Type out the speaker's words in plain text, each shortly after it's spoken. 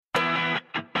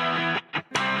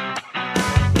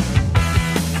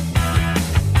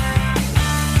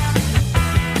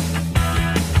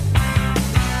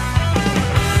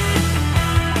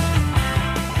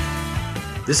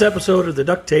This episode of the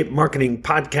Duct Tape Marketing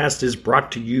Podcast is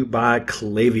brought to you by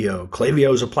Klaviyo.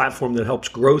 Klaviyo is a platform that helps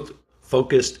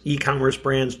growth-focused e-commerce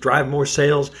brands drive more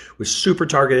sales with super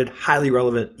targeted, highly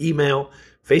relevant email,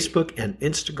 Facebook, and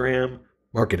Instagram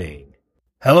marketing.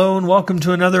 Hello and welcome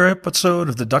to another episode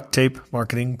of the Duct Tape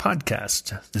Marketing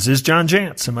Podcast. This is John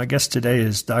Jantsch, and my guest today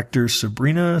is Dr.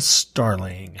 Sabrina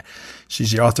Starling.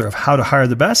 She's the author of How to Hire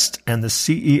the Best and the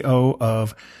CEO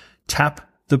of Tap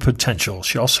the Potential.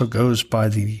 She also goes by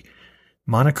the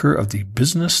moniker of the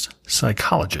business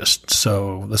psychologist.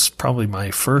 So this is probably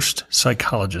my first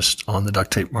psychologist on the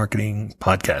Duct Tape Marketing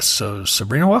Podcast. So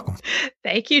Sabrina, welcome.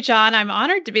 Thank you, John. I'm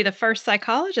honored to be the first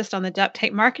psychologist on the Duct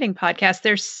Tape Marketing Podcast.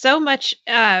 There's so much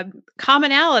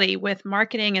commonality with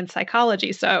marketing and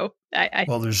psychology. So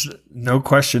Well, there's no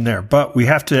question there, but we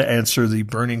have to answer the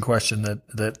burning question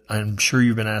that I'm sure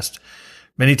you've been asked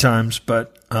many times,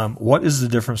 but what is the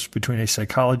difference between a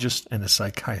psychologist and a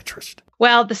psychiatrist?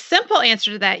 Well, the simple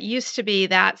answer to that used to be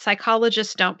that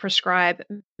psychologists don't prescribe,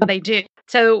 they do.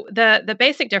 So the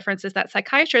basic difference is that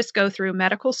psychiatrists go through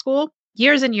medical school,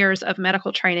 years and years of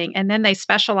medical training, and then they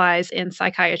specialize in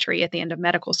psychiatry at the end of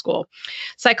medical school.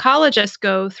 Psychologists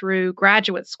go through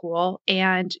graduate school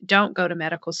and don't go to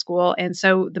medical school. And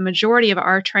so the majority of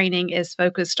our training is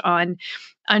focused on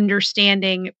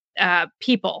understanding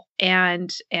people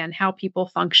and how people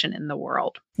function in the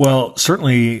world. Well,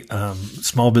 certainly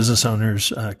small business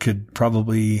owners could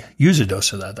probably use a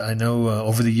dose of that. I know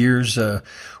over the years,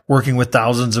 working with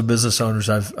thousands of business owners,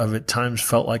 I've at times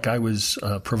felt like I was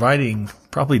providing,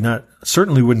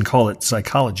 certainly wouldn't call it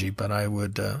psychology, but I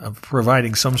would, I'm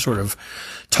providing some sort of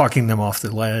talking them off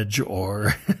the ledge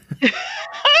or.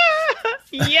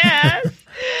 Yes.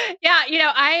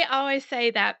 Yeah, I always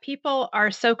say that people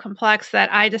are so complex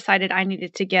that I decided I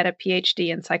needed to get a PhD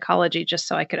in psychology just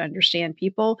so I could understand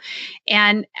people.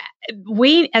 And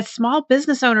we, as small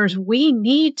business owners, we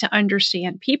need to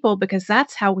understand people because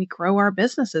that's how we grow our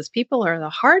businesses. People are the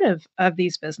heart of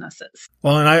these businesses.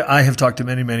 Well, and I have talked to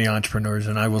many, many entrepreneurs,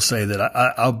 and I will say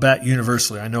that I'll bet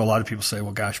universally, I know a lot of people say,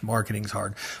 well, gosh, marketing's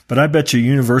hard, but I bet you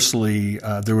universally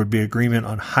there would be agreement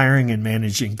on hiring and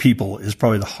managing people is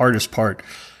probably the hardest part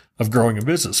of growing a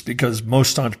business because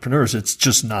most entrepreneurs, it's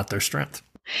just not their strength.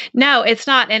 No, it's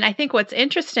not. And I think what's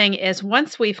interesting is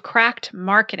once we've cracked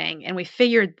marketing and we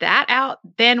figured that out,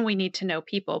 then we need to know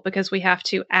people because we have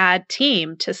to add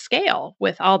team to scale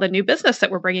with all the new business that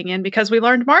we're bringing in because we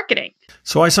learned marketing.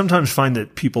 So I sometimes find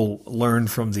that people learn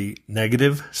from the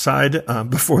negative side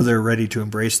before they're ready to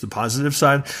embrace the positive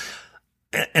side.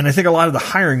 And I think a lot of the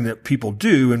hiring that people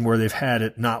do and where they've had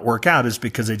it not work out is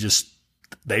because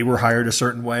they were hired a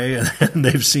certain way and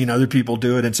they've seen other people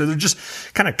do it. And so they're just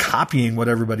kind of copying what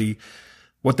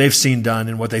they've seen done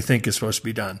and what they think is supposed to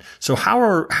be done. So how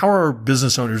are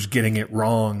business owners getting it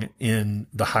wrong in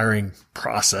the hiring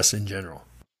process in general?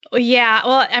 Yeah.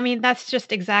 Well, I mean, that's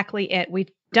just exactly it. We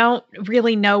don't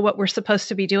really know what we're supposed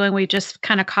to be doing. We just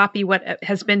kind of copy what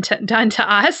has been done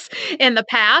to us in the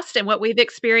past and what we've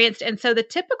experienced. And so the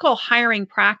typical hiring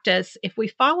practice, if we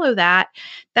follow that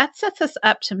sets us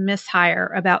up to mishire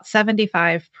about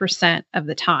 75% of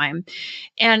the time.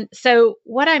 And so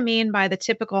what I mean by the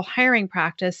typical hiring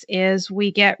practice is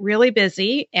we get really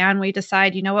busy and we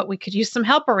decide, you know what, we could use some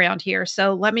help around here.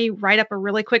 So let me write up a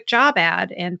really quick job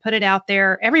ad and put it out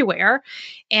there everywhere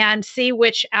and see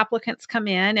which applicants come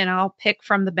in. And I'll pick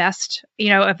from the best,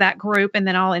 of that group. And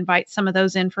then I'll invite some of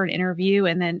those in for an interview.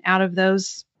 And then out of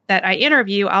those that I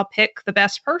interview, I'll pick the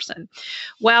best person.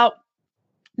 Well,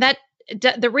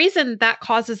 the reason that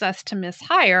causes us to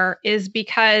mishire is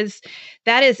because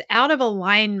that is out of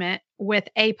alignment with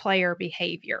A player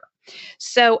behavior.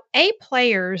 So A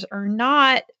players are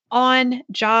not on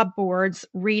job boards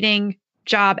reading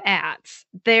job ads.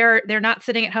 They're not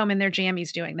sitting at home in their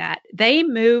jammies doing that.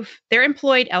 They're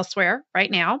employed elsewhere right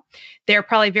now. They're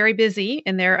probably very busy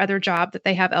in their other job that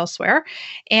they have elsewhere,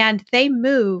 and they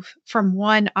move from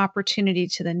one opportunity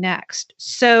to the next.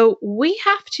 So we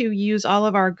have to use all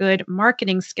of our good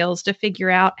marketing skills to figure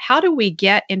out how do we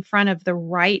get in front of the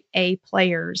right A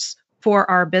players for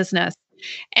our business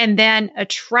and then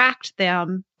attract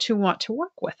them to want to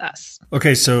work with us.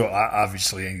 Okay, so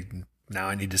obviously now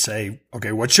I need to say,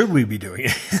 okay, what should we be doing?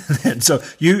 And so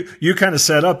you kind of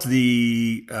set up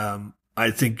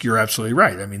I think you're absolutely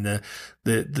right. I mean,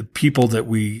 the people that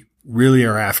we really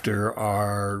are after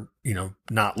are,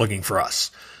 not looking for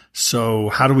us. So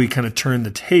how do we kind of turn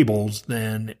the tables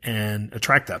then and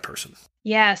attract that person?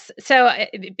 Yes. So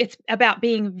it's about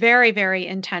being very, very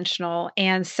intentional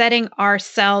and setting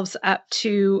ourselves up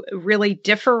to really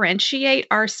differentiate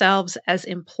ourselves as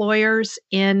employers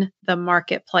in the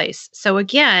marketplace. So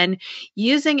again,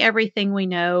 using everything we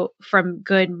know from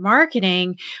good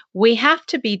marketing, we have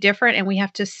to be different and we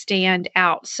have to stand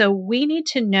out. So we need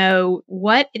to know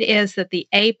what it is that the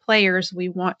A players we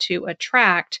want to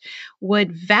attract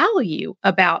would value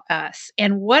about us,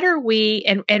 and what are we,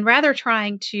 and rather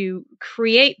trying to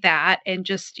create that and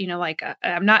just,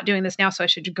 I'm not doing this now, so I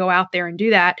should go out there and do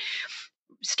that.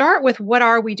 Start with what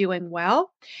are we doing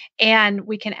well? And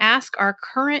we can ask our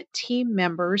current team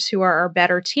members who are our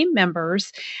better team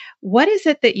members, what is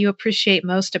it that you appreciate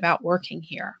most about working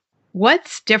here?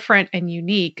 What's different and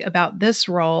unique about this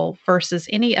role versus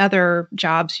any other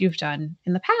jobs you've done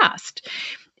in the past?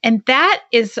 And that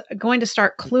is going to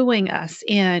start cluing us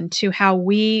into how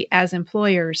we as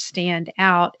employers stand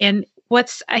out. And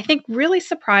what's, I think, really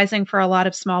surprising for a lot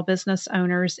of small business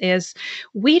owners is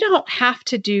we don't have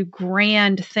to do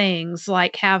grand things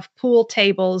like have pool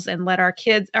tables and let our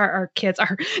team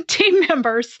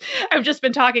members, I've just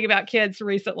been talking about kids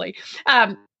recently.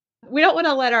 We don't want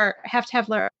to have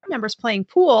our members playing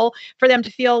pool for them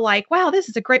to feel like, wow, this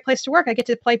is a great place to work. I get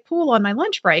to play pool on my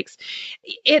lunch breaks.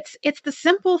 It's the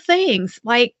simple things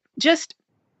like just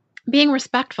being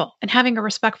respectful and having a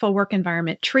respectful work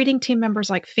environment, treating team members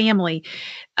like family,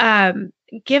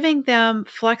 giving them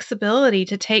flexibility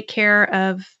to take care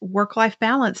of work-life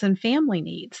balance and family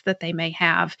needs that they may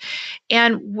have.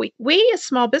 And we as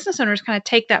small business owners kind of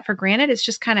take that for granted. It's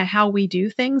just kind of how we do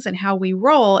things and how we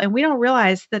roll. And we don't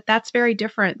realize that that's very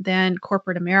different than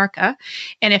corporate America.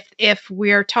 And if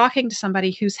we're talking to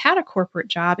somebody who's had a corporate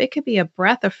job, it could be a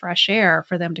breath of fresh air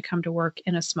for them to come to work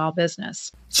in a small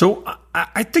business. So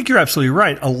I think you're absolutely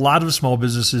right. A lot of small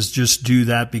businesses just do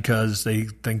that because they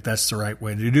think that's the right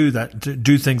way to do that, to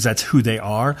do things. That's who they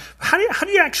are. How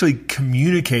do you actually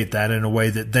communicate that in a way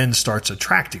that then starts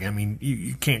attracting? I mean,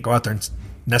 you can't go out there and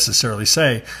necessarily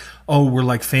say, "Oh, we're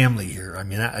like family here." I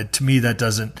mean, to me, that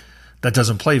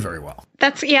doesn't play very well.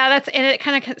 And it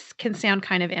kind of can sound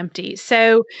kind of empty.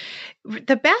 So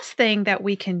the best thing that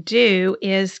we can do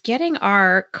is getting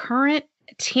our current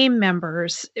team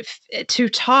members to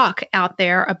talk out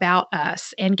there about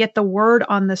us and get the word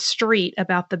on the street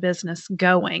about the business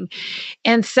going.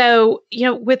 And so,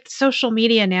 with social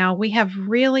media now, we have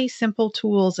really simple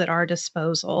tools at our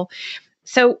disposal.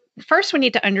 So first we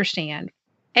need to understand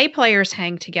A players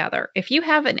hang together. If you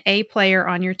have an A player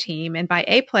on your team, and by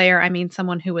A player, I mean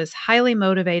someone who is highly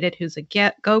motivated, who's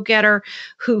a go-getter,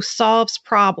 who solves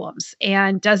problems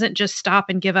and doesn't just stop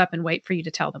and give up and wait for you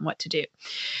to tell them what to do.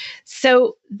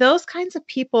 So those kinds of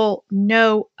people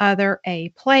know other A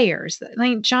players. I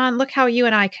mean, John, look how you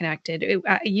and I connected.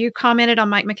 You commented on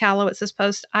Mike Michalowicz's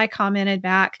post. I commented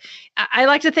back. I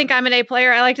like to think I'm an A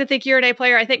player. I like to think you're an A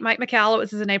player. I think Mike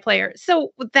Michalowicz is an A player.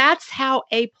 So that's how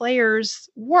A players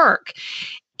work.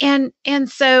 And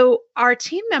so our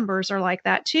team members are like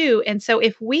that too. And so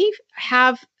if we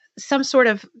have some sort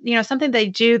of, something they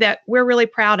do that we're really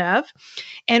proud of,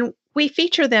 and we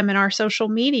feature them in our social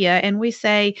media and we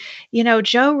say,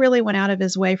 Joe really went out of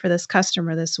his way for this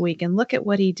customer this week and look at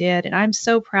what he did. And I'm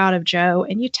so proud of Joe.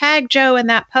 And you tag Joe in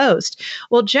that post.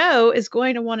 Well, Joe is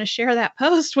going to want to share that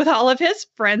post with all of his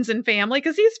friends and family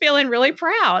because he's feeling really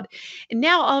proud. And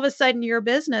now all of a sudden your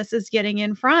business is getting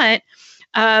in front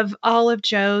of all of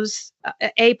Joe's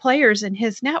A players in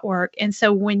his network. And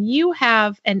so when you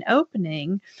have an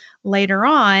opening later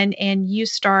on and you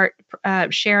start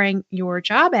sharing your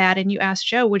job ad and you ask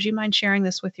Joe, would you mind sharing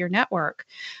this with your network?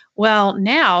 Well,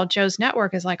 now Joe's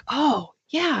network is like, oh,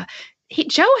 yeah.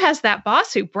 Joe has that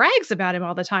boss who brags about him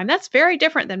all the time. That's very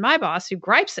different than my boss who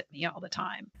gripes at me all the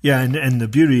time. Yeah, and the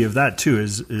beauty of that too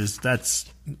is that's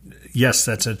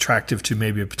attractive to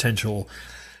maybe a potential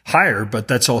hire, but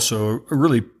that's also a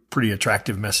really pretty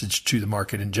attractive message to the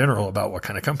market in general about what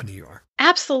kind of company you are.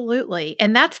 Absolutely.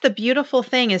 And that's the beautiful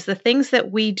thing is the things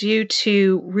that we do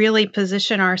to really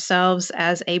position ourselves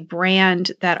as a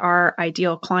brand that our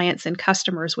ideal clients and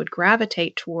customers would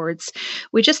gravitate towards.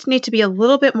 We just need to be a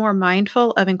little bit more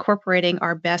mindful of incorporating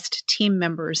our best team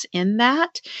members in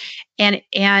that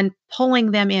and pulling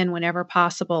them in whenever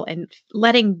possible and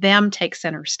letting them take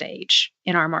center stage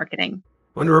in our marketing.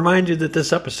 I want to remind you that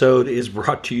this episode is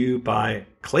brought to you by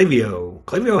Klaviyo.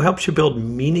 Klaviyo helps you build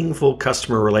meaningful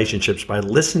customer relationships by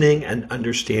listening and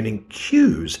understanding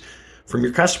cues from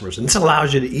your customers. And this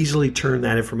allows you to easily turn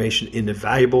that information into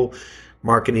valuable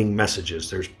marketing messages.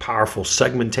 There's powerful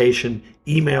segmentation,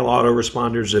 email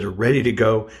autoresponders that are ready to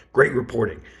go, great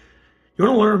reporting. You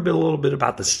want to learn a little bit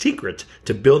about the secret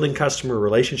to building customer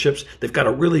relationships? They've got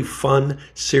a really fun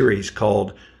series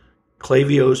called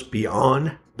Klaviyo's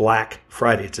Beyond Black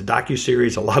Friday. It's a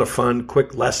docuseries, a lot of fun,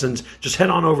 quick lessons. Just head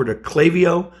on over to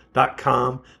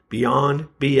klaviyo.com Beyond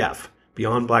BF,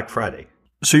 Beyond Black Friday.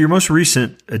 So your most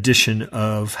recent edition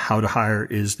of How to Hire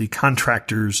is the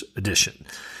Contractors Edition.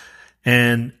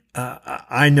 And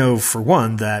I know for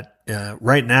one that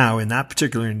right now in that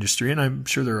particular industry, and I'm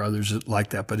sure there are others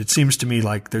like that, but it seems to me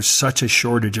like there's such a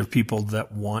shortage of people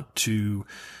that want to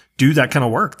do that kind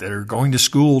of work, that are going to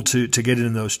school to get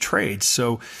in those trades.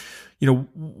 So,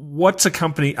 what's a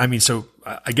company? I mean, so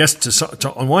I guess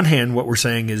to on one hand, what we're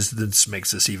saying is this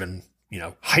makes us even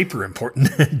hyper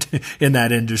important in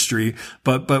that industry.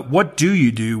 But what do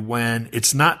you do when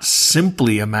it's not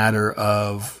simply a matter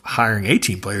of hiring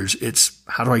A-team players? It's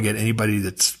how do I get anybody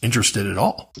that's interested at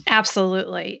all?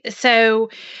 Absolutely. So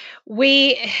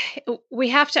we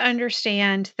have to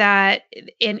understand that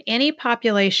in any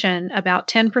population, about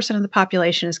 10% of the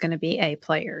population is going to be A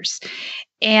players.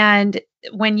 And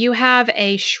when you have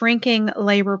a shrinking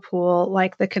labor pool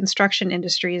like the construction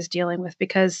industry is dealing with,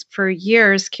 because for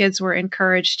years kids were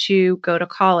encouraged to go to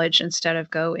college instead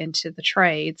of go into the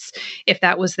trades if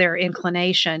that was their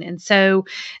inclination. And so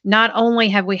not only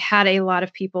have we had a lot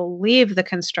of people leave the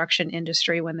construction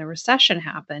industry when the recession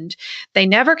happened, they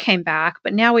never came back,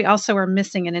 but now we also are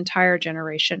missing an entire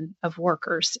generation of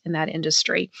workers in that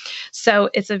industry.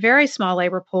 So it's a very small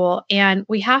labor pool, and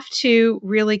we have to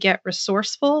really get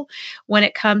resourceful when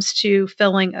it comes to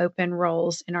filling open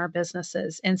roles in our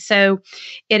businesses. And so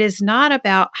it is not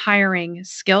about hiring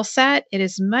skill set. It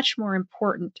is much more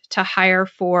important to hire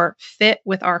for fit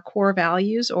with our core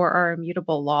values or our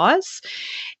immutable laws,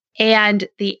 and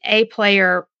the A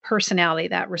player personality,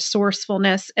 that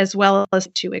resourcefulness, as well as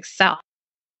to excel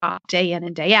day in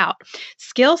and day out.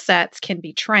 Skill sets can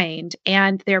be trained,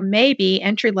 and there may be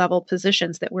entry-level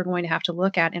positions that we're going to have to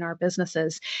look at in our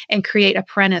businesses and create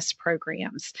apprentice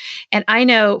programs. And I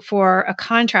know for a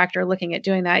contractor looking at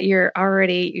doing that, you're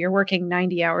working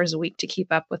 90 hours a week to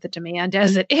keep up with the demand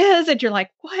as it is. And you're like,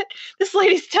 what? This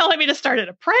lady's telling me to start an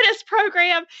apprentice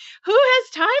program. Who has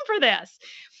time for this?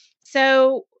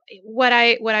 So what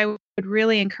I would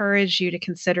really encourage you to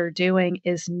consider doing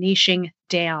is niching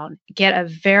down. Get a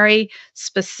very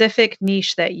specific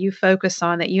niche that you focus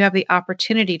on, that you have the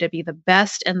opportunity to be the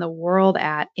best in the world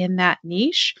at in that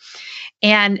niche.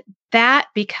 And that,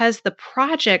 because the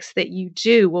projects that you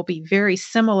do will be very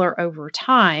similar over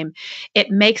time,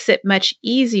 it makes it much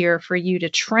easier for you to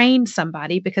train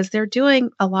somebody because they're doing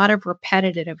a lot of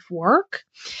repetitive work.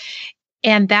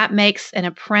 And that makes an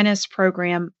apprentice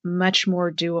program much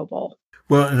more doable.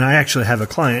 Well, and I actually have a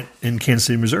client in Kansas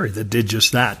City, Missouri that did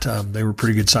just that. They were a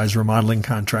pretty good sized remodeling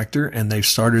contractor, and they've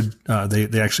started,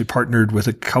 they actually partnered with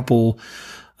a couple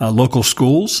local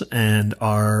schools and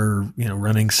are,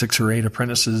 running 6 or 8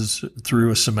 apprentices through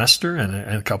a semester, and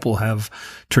a couple have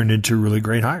turned into really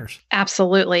great hires.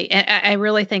 Absolutely. And I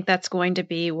really think that's going to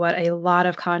be what a lot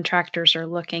of contractors are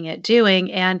looking at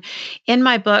doing. And in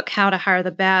my book, How to Hire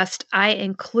the Best, I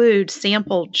include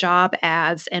sample job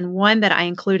ads. And one that I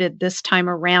included this time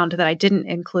around that I didn't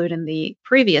include in the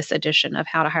previous edition of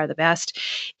How to Hire the Best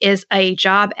is a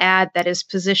job ad that is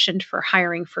positioned for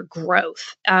hiring for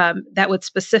growth. That would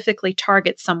specifically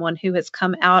target someone who has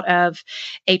come out of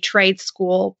a trade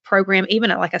school program, even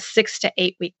like a 6 to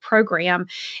 8 week program,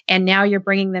 and now you're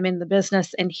bringing them in the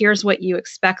business, and here's what you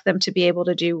expect them to be able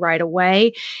to do right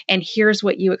away, and here's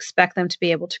what you expect them to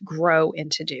be able to grow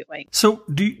into doing. So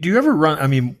do you ever run, I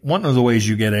mean, one of the ways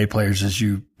you get A players is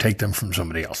you take them from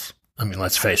somebody else. I mean,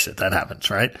 let's face it, that happens,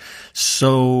 right?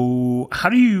 So how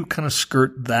do you kind of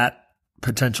skirt that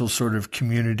potential sort of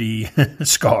community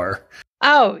scar?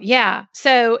 Oh, yeah.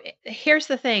 So here's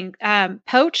the thing.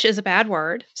 Poach is a bad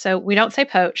word. So we don't say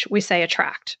poach, we say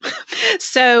attract.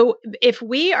 So if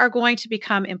we are going to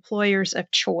become employers of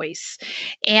choice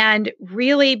and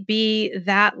really be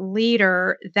that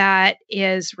leader that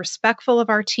is respectful of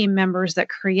our team members, that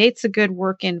creates a good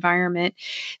work environment,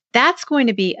 that's going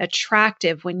to be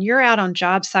attractive when you're out on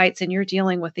job sites and you're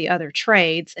dealing with the other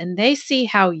trades and they see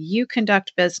how you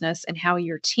conduct business and how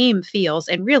your team feels,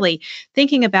 and really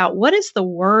thinking about what is the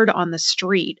word on the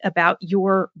street about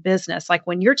your business. Like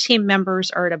when your team members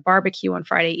are at a barbecue on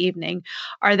Friday evening,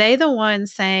 are they the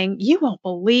ones saying, you won't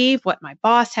believe what my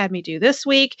boss had me do this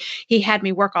week. He had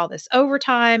me work all this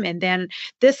overtime, and then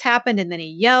this happened, and then he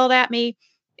yelled at me.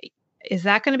 Is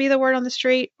that going to be the word on the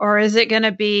street? Or is it going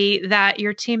to be that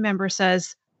your team member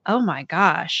says, oh my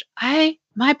gosh,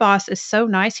 my boss is so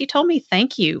nice. He told me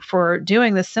thank you for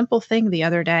doing this simple thing the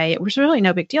other day. It was really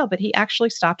no big deal, but he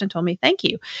actually stopped and told me thank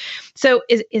you. So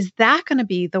is that going to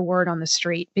be the word on the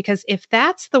street? Because if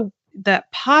that's the the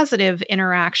positive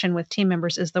interaction with team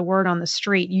members is the word on the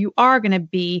street, you are going to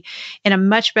be in a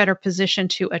much better position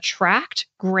to attract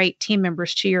great team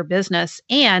members to your business.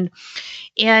 And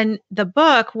in the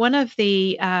book, one of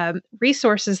the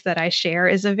resources that I share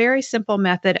is a very simple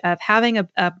method of having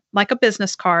a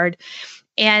business card.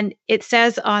 And it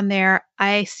says on there,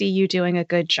 I see you doing a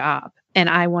good job, and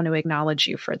I want to acknowledge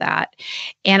you for that.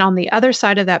 And on the other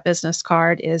side of that business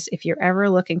card is, if you're ever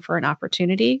looking for an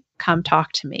opportunity, come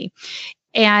talk to me.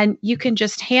 And you can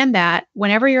just hand that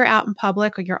whenever you're out in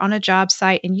public or you're on a job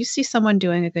site and you see someone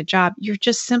doing a good job, you're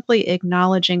just simply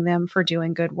acknowledging them for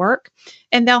doing good work,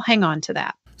 and they'll hang on to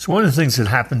that. So one of the things that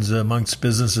happens amongst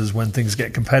businesses when things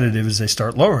get competitive is they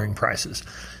start lowering prices.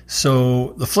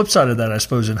 So the flip side of that, I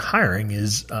suppose, in hiring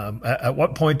is at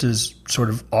what point does sort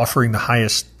of offering the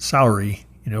highest salary,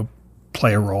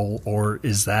 play a role, or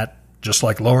is that just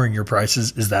like lowering your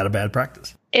prices? Is that a bad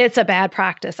practice? It's a bad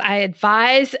practice. I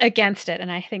advise against it.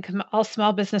 And I think all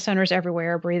small business owners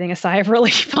everywhere are breathing a sigh of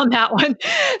relief on that one.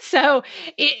 So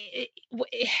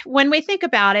when we think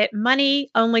about it, money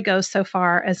only goes so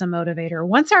far as a motivator.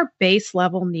 Once our base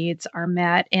level needs are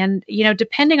met, and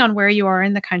depending on where you are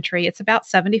in the country, it's about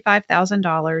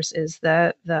 $75,000 is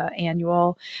the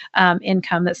annual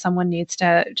income that someone needs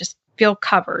to just feel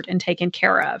covered and taken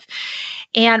care of.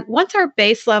 And once our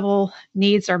base level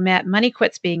needs are met, money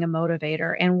quits being a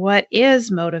motivator. And what is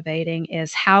motivating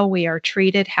is how we are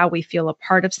treated, how we feel a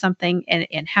part of something,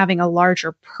 and having a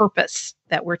larger purpose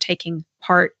that we're taking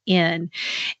part in.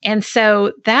 And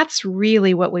so that's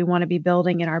really what we want to be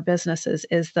building in our businesses,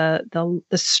 is the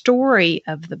story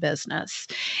of the business.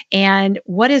 And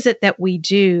what is it that we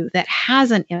do that has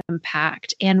an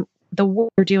impact, and the work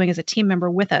you're doing as a team member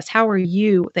with us. How are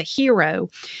you the hero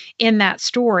in that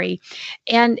story?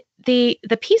 And the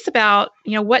piece about,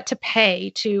 what to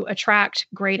pay to attract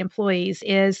great employees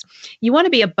is you want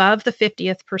to be above the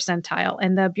 50th percentile.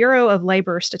 And the Bureau of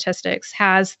Labor Statistics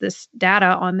has this data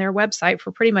on their website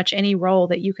for pretty much any role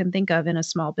that you can think of in a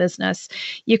small business.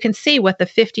 You can see what the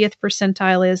 50th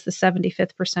percentile is, the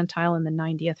 75th percentile, and the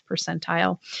 90th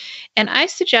percentile. And I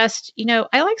suggest,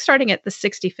 I like starting at the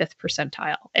 65th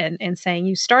percentile and saying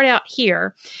you start out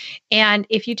here. And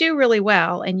if you do really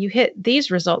well and you hit these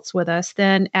results with us,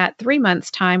 then at 3 months'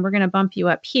 time, we're going to bump you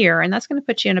up here. And that's going to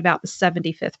put you in about the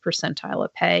 75th percentile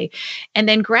of pay. And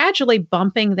then gradually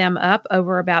bumping them up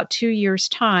over about 2 years'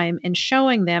 time and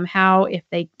showing them how, if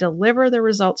they deliver the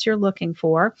results you're looking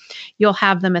for, you'll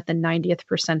have them at the 90th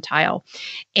percentile.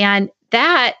 And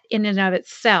that in and of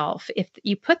itself, if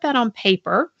you put that on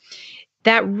paper,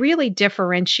 that really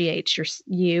differentiates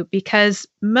you, because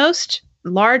most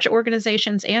large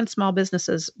organizations and small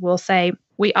businesses will say,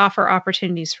 we offer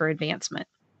opportunities for advancement.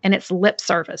 And it's lip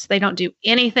service. They don't do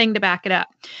anything to back it up.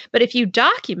 But if you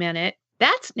document it,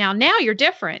 that's now you're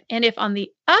different. And if on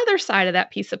the other side of that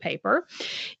piece of paper,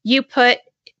 you put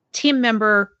team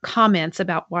member comments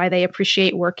about why they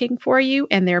appreciate working for you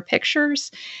and their pictures,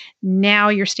 now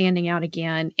you're standing out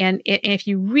again. And if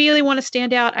you really want to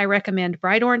stand out, I recommend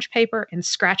bright orange paper and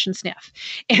scratch and sniff.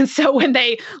 And so when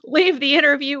they leave the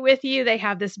interview with you, they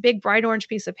have this big bright orange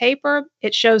piece of paper.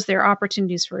 It shows their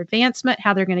opportunities for advancement,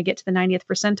 how they're going to get to the 90th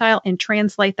percentile, and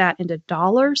translate that into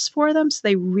dollars for them. So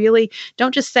they really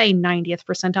don't just say 90th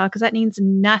percentile, because that means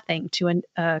nothing to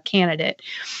a candidate.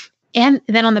 And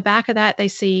then on the back of that, they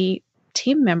see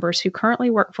team members who currently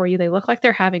work for you. They look like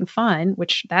they're having fun,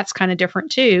 which that's kind of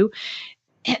different too.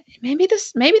 And maybe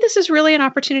this is really an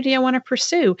opportunity I want to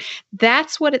pursue.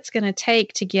 That's what it's going to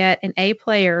take to get an A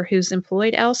player who's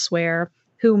employed elsewhere,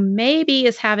 who maybe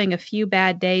is having a few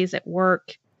bad days at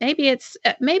work. Maybe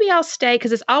I'll stay,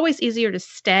 because it's always easier to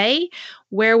stay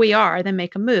where we are than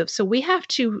make a move. So we have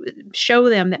to show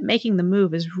them that making the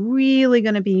move is really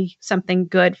going to be something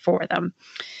good for them.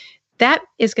 That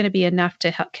is going to be enough to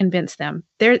help convince them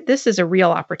this is a real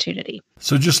opportunity.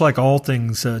 So just like all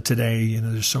things today,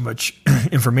 there's so much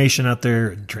information out there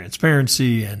and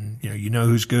transparency, and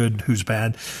who's good, who's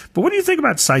bad. But what do you think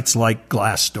about sites like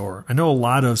Glassdoor? I know a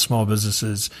lot of small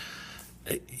businesses,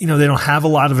 they don't have a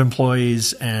lot of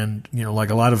employees, and like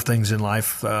a lot of things in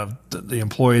life, the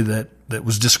employee that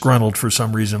was disgruntled for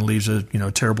some reason leaves a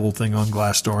terrible thing on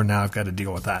Glassdoor, and now I've got to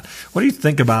deal with that. What do you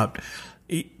think about?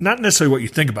 Not necessarily what you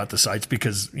think about the sites,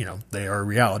 because they are a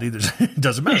reality. It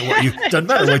doesn't matter what you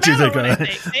think of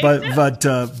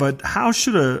it. But how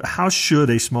should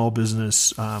a small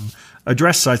business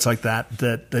address sites like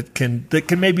that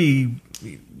can maybe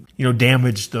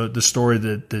damage the story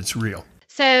that's real?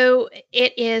 So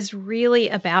it is really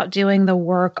about doing the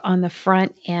work on the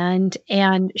front end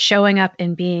and showing up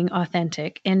and being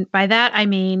authentic. And by that, I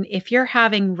mean, if you're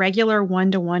having regular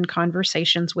one-to-one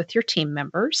conversations with your team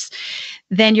members,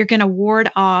 then you're going to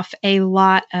ward off a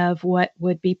lot of what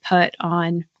would be put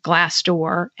on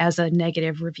Glassdoor as a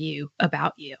negative review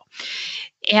about you.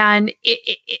 And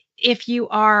if you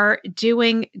are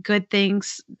doing good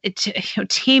things,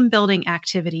 team building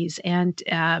activities and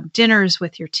dinners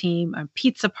with your team,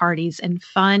 pizza parties and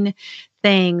fun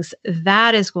things,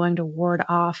 that is going to ward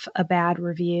off a bad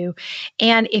review.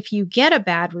 And if you get a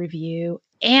bad review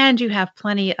and you have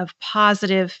plenty of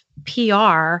positive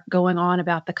PR going on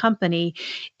about the company,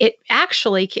 it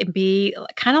actually can be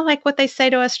kind of like what they say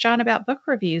to us, John, about book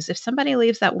reviews. If somebody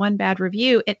leaves that one bad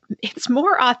review, it's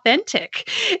more authentic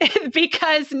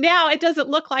because now it doesn't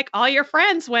look like all your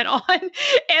friends went on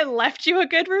and left you a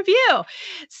good review.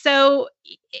 So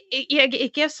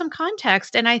it gives some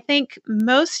context. And I think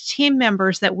most team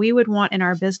members that we would want in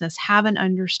our business have an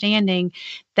understanding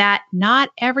that not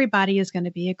everybody is going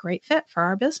to be a great fit for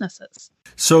our businesses.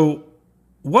 So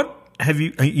what have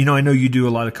you, I know you do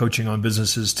a lot of coaching on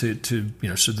businesses to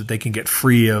so that they can get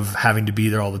free of having to be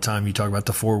there all the time. You talk about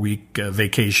the 4-week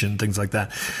vacation, things like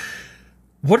that.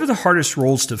 What are the hardest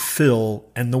roles to fill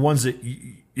and the ones that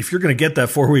if you're going to get that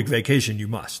 4-week vacation, you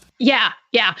must? Yeah.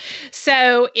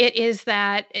 So it is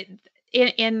that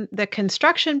in the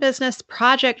construction business,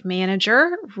 project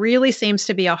manager really seems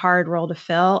to be a hard role to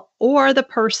fill, or the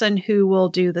person who will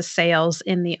do the sales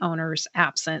in the owner's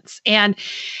absence. And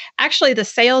actually, the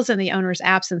sales in the owner's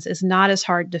absence is not as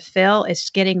hard to fill. It's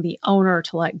getting the owner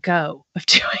to let go of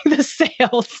doing the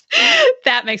sales.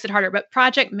 That makes it harder. But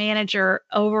project manager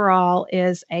overall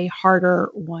is a harder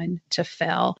one to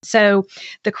fill. So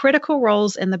the critical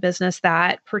roles in the business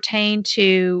that pertain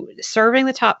to serving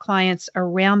the top clients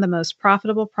around the most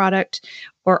profitable product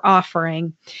or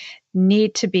offering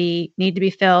need to be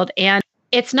filled. And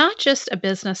it's not just a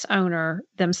business owner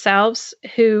themselves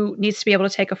who needs to be able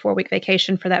to take a 4-week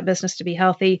vacation for that business to be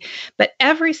healthy, but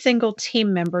every single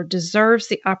team member deserves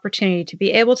the opportunity to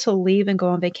be able to leave and go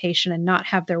on vacation and not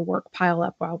have their work pile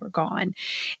up while we're gone.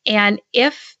 And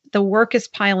if the work is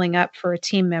piling up for a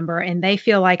team member and they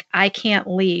feel like, I can't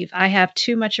leave, I have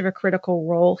too much of a critical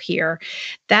role here,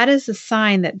 that is a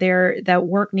sign that that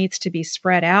work needs to be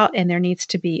spread out and there needs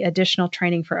to be additional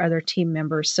training for other team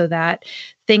members so that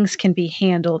things can be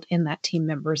handled in that team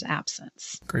member's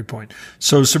absence. Great point.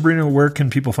 So Sabrina, where can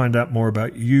people find out more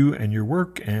about you and your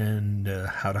work and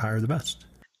how to hire the best?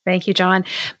 Thank you, John.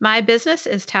 My business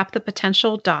is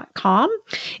tapthepotential.com.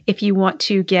 If you want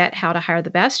to get how to hire the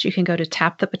best, you can go to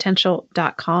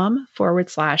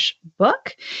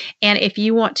tapthepotential.com/book. And if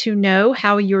you want to know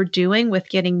how you're doing with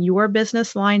getting your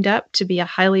business lined up to be a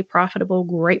highly profitable,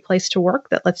 great place to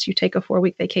work that lets you take a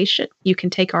 4-week vacation, you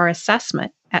can take our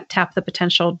assessment at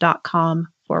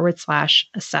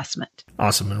tapthepotential.com/assessment.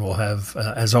 Awesome. And we'll have,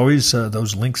 as always,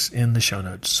 those links in the show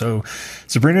notes. So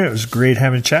Sabrina, it was great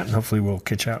having a chat and hopefully we'll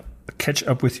catch up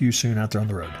with you soon out there on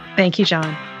the road. Thank you,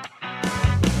 John.